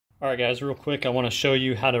Alright guys, real quick, I want to show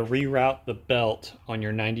you how to reroute the belt on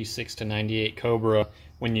your 96 to 98 Cobra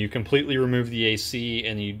when you completely remove the AC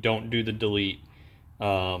and you don't do the delete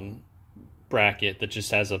bracket that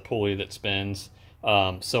just has a pulley that spins.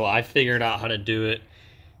 So I figured out how to do it,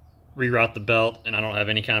 reroute the belt, and I don't have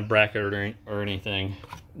any kind of bracket or anything.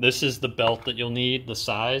 This is the belt that you'll need, the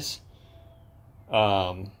size.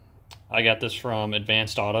 I got this from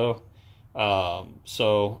Advanced Auto.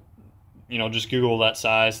 So you know, just Google that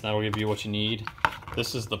size and that'll give you what you need.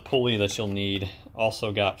 This is the pulley that you'll need,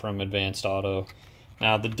 also got from Advanced Auto.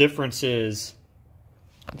 Now the difference is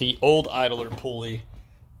the old idler pulley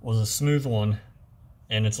was a smooth one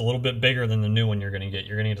and it's a little bit bigger than the new one you're going to get.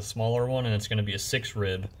 You're going to get a smaller one and it's going to be a 6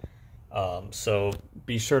 rib. So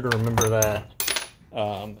be sure to remember that.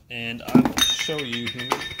 And I will show you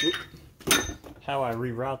how I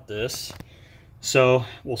reroute this. So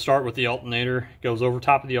we'll start with the alternator. It goes over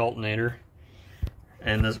top of the alternator,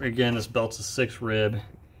 and this, again, this belt's a 6 rib.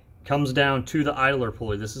 Comes down to the idler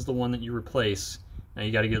pulley. This is the one that you replace. Now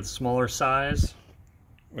you got to get the smaller size,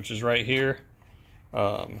 which is right here.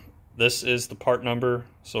 This is the part number,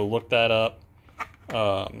 so look that up.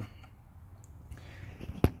 And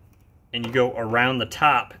you go around the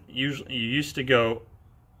top. Usually, you used to go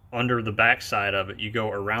under the back side of it. You go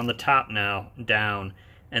around the top now, down.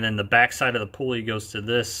 And then the back side of the pulley goes to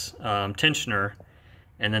this tensioner,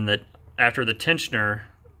 and then after the tensioner,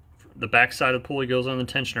 the back side of the pulley goes on the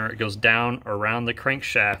tensioner. It goes down around the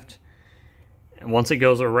crankshaft, and once it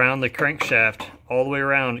goes around the crankshaft all the way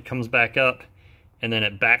around, it comes back up, and then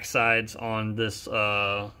it backsides on this.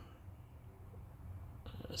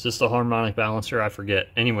 Is this the harmonic balancer? I forget.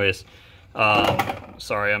 Anyways,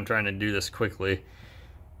 sorry, I'm trying to do this quickly.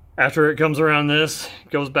 After it comes around this,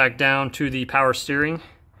 it goes back down to the power steering.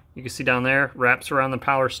 You can see down there, wraps around the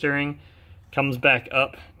power steering, comes back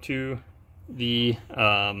up to the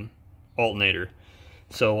alternator.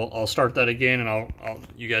 So I'll start that again, and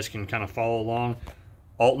you guys can kind of follow along.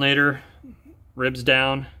 Alternator, ribs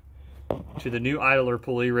down to the new idler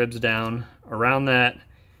pulley, ribs down around that,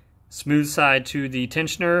 smooth side to the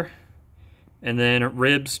tensioner, and then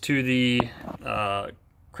ribs to the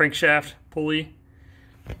crankshaft pulley,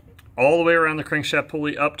 all the way around the crankshaft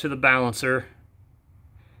pulley up to the balancer.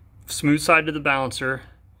 Smooth side to the balancer,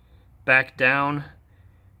 back down,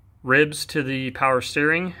 ribs to the power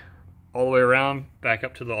steering, all the way around, back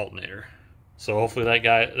up to the alternator. So hopefully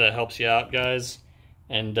that helps you out, guys,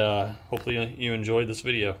 and hopefully you enjoyed this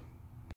video.